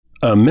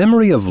A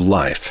Memory of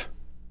Life.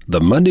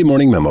 The Monday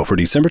Morning Memo for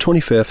December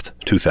 25th,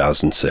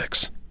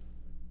 2006.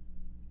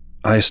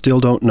 I still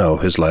don't know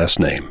his last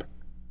name.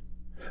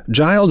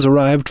 Giles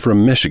arrived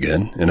from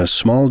Michigan in a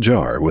small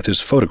jar with his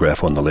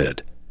photograph on the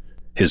lid.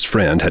 His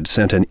friend had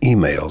sent an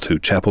email to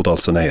Chapel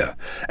Dulcinea,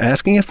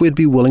 asking if we'd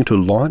be willing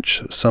to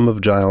launch some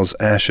of Giles'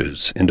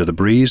 ashes into the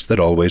breeze that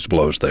always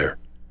blows there.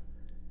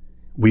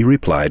 We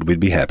replied we'd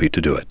be happy to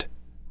do it.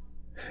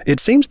 It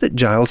seems that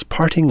Giles'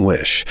 parting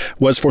wish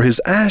was for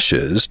his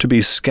ashes to be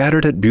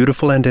scattered at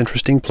beautiful and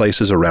interesting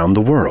places around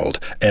the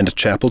world, and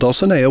Chapel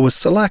Dulcinea was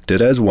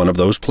selected as one of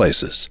those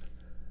places.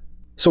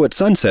 So at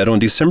sunset on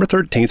December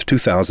 13th,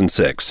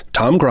 2006,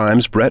 Tom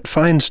Grimes, Brett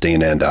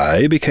Feinstein, and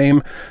I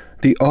became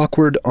the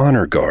awkward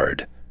honor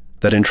guard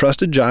that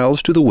entrusted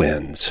Giles to the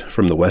winds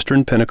from the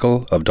western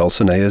pinnacle of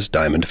Dulcinea's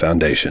Diamond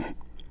Foundation.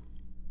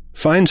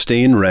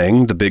 Feinstein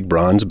rang the big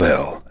bronze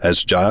bell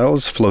as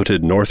Giles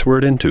floated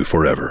northward into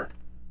forever.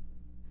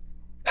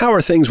 How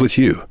are things with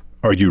you?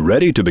 Are you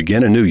ready to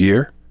begin a new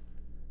year?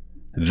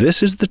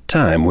 This is the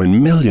time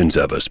when millions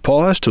of us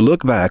pause to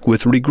look back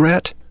with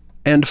regret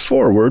and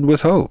forward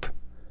with hope.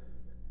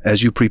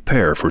 As you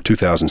prepare for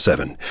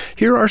 2007,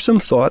 here are some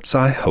thoughts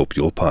I hope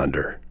you'll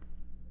ponder.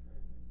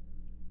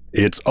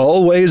 It's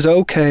always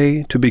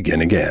okay to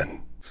begin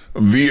again.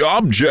 The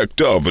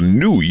object of a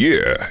new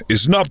year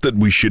is not that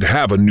we should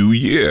have a new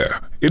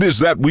year. It is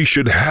that we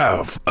should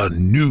have a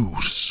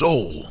new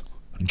soul.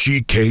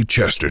 G.K.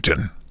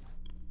 Chesterton.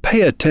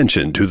 Pay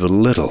attention to the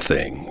little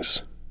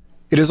things.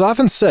 It is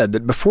often said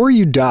that before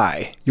you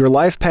die, your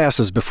life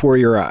passes before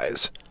your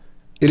eyes.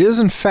 It is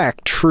in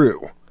fact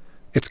true.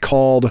 It's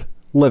called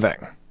living.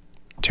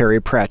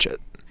 Terry Pratchett.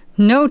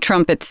 No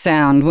trumpets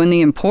sound when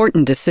the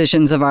important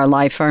decisions of our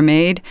life are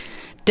made.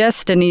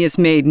 Destiny is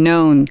made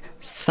known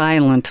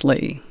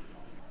silently.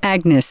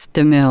 Agnes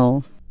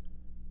DeMille.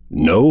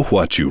 Know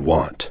what you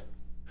want.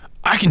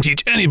 I can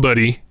teach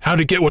anybody how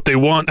to get what they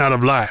want out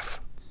of life.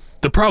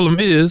 The problem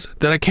is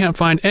that I can't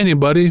find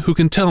anybody who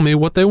can tell me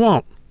what they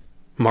want.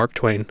 Mark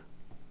Twain.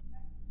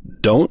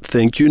 Don't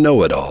think you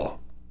know it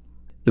all.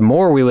 The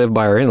more we live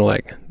by our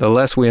intellect, the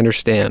less we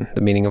understand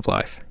the meaning of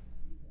life.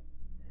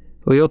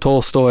 Leo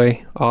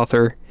Tolstoy,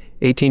 author,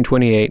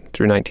 1828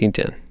 through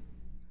 1910.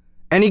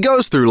 And he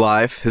goes through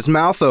life, his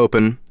mouth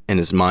open and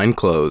his mind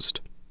closed.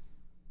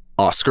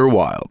 Oscar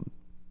Wilde.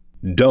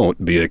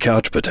 Don't be a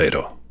couch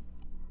potato.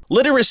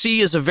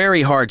 Literacy is a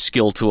very hard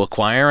skill to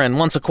acquire, and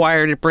once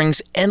acquired, it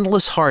brings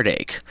endless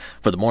heartache.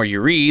 For the more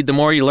you read, the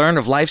more you learn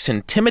of life's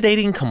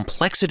intimidating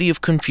complexity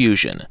of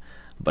confusion.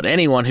 But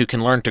anyone who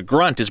can learn to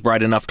grunt is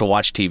bright enough to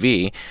watch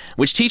TV,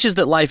 which teaches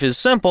that life is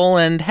simple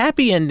and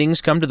happy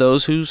endings come to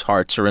those whose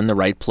hearts are in the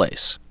right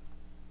place.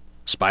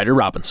 Spider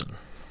Robinson.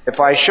 If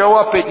I show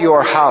up at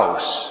your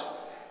house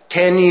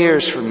 10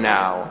 years from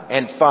now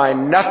and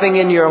find nothing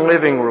in your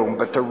living room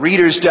but the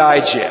Reader's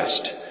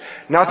Digest,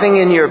 nothing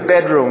in your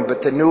bedroom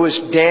but the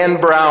newest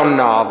Dan Brown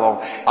novel,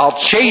 I'll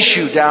chase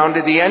you down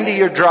to the end of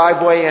your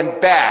driveway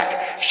and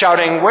back,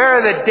 shouting, "Where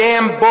are the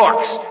damn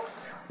books?"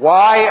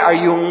 Why are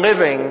you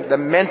living the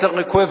mental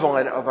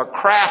equivalent of a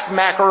Kraft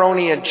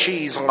macaroni and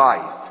cheese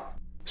life?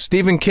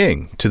 Stephen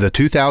King to the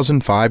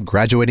 2005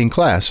 graduating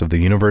class of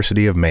the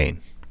University of Maine.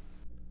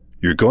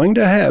 You're going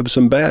to have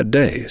some bad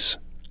days.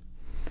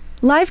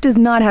 Life does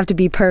not have to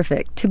be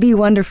perfect to be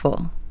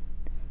wonderful.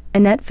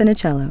 Annette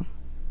Funicello.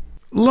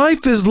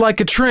 Life is like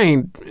a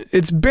train.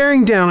 It's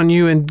bearing down on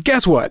you, and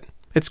guess what?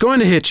 It's going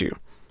to hit you.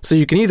 So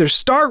you can either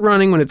start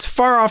running when it's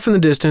far off in the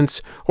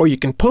distance, or you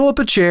can pull up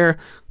a chair,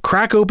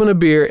 crack open a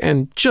beer,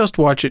 and just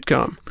watch it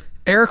come.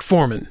 Eric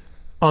Foreman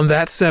on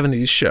That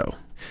 70s Show.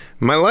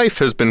 My life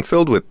has been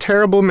filled with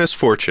terrible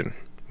misfortune,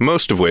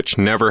 most of which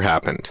never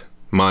happened.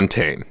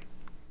 Montaigne.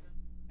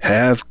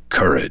 Have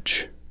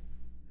courage.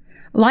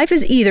 Life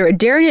is either a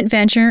daring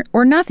adventure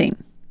or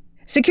nothing.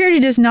 Security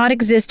does not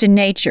exist in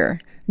nature,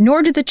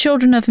 nor do the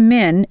children of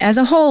men as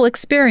a whole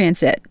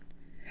experience it.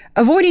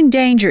 Avoiding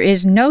danger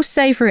is no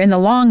safer in the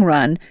long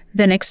run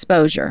than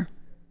exposure.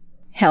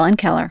 Helen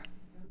Keller.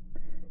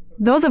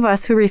 Those of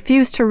us who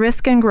refuse to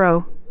risk and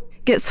grow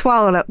get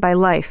swallowed up by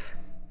life.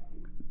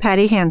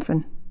 Patty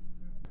Hansen.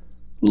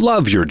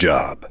 Love your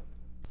job.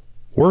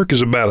 Work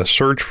is about a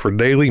search for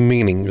daily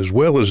meaning as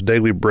well as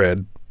daily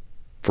bread,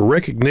 for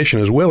recognition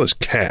as well as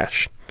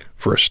cash,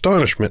 for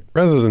astonishment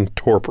rather than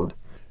torpor.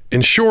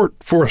 In short,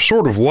 for a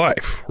sort of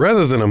life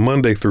rather than a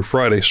Monday through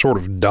Friday sort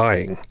of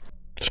dying.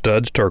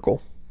 Studs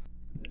Terkel.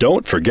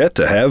 Don't forget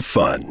to have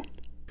fun.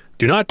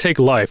 Do not take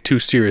life too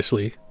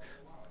seriously.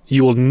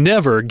 You will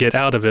never get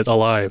out of it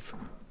alive.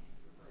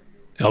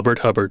 Albert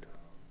Hubbard.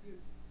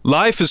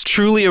 Life is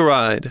truly a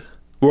ride.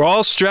 We're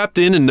all strapped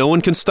in and no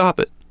one can stop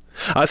it.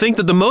 I think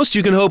that the most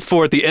you can hope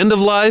for at the end of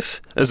life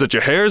is that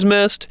your hair's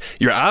messed,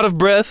 you're out of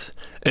breath,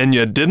 and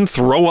you didn't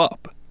throw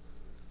up.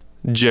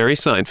 Jerry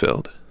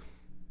Seinfeld.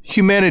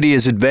 Humanity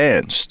has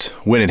advanced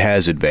when it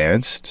has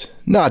advanced,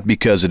 not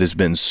because it has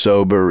been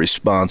sober,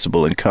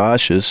 responsible, and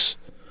cautious,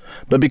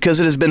 but because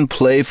it has been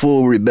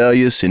playful,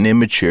 rebellious, and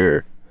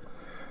immature.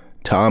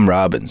 Tom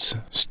Robbins,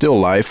 Still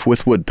Life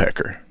with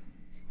Woodpecker.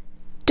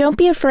 Don't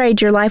be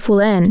afraid your life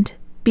will end.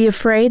 Be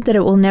afraid that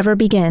it will never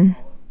begin.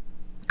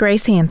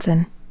 Grace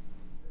Hansen.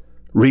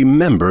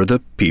 Remember the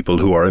people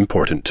who are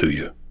important to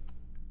you.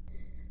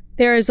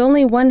 There is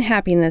only one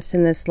happiness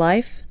in this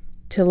life,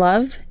 to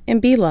love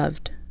and be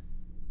loved.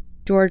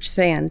 George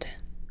Sand.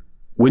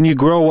 When you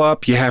grow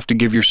up, you have to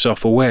give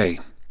yourself away.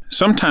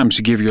 Sometimes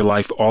you give your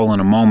life all in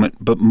a moment,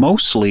 but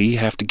mostly you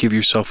have to give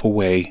yourself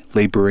away,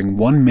 laboring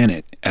 1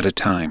 minute at a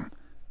time.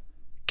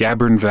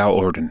 Gabbern Val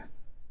Orden.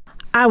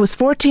 I was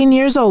 14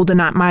 years old the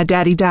night my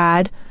daddy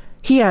died.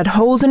 He had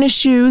holes in his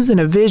shoes and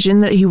a vision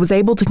that he was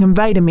able to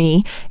convey to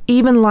me,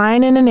 even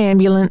lying in an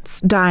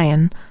ambulance,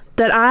 dying,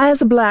 that I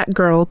as a black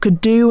girl could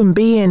do and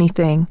be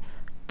anything,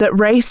 that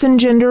race and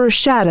gender are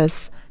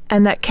shadows,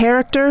 and that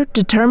character,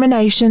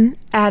 determination,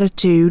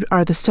 attitude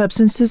are the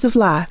substances of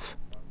life.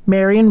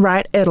 Marion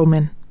Wright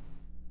Edelman.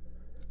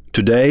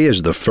 Today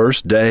is the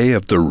first day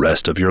of the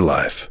rest of your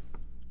life.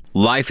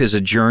 Life is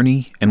a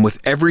journey, and with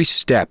every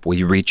step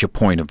we reach a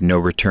point of no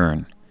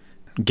return.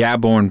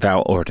 Gaborn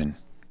Val Orden.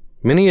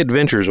 Many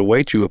adventures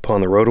await you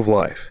upon the road of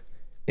life.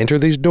 Enter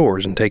these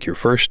doors and take your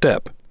first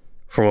step.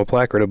 From a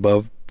placard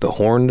above the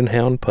Horned and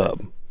Hound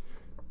Pub.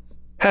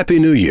 Happy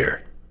New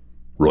Year.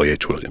 Roy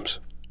H. Williams.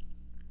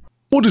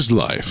 What is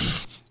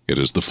life? It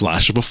is the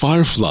flash of a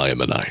firefly in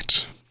the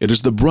night. It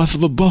is the breath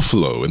of a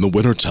buffalo in the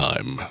winter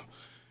time.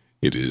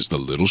 It is the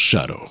little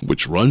shadow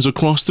which runs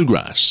across the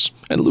grass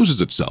and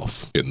loses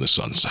itself in the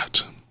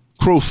sunset.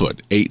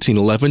 Crowfoot,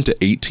 1811 to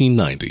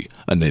 1890,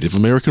 a Native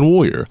American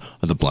warrior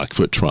of the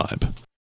Blackfoot tribe.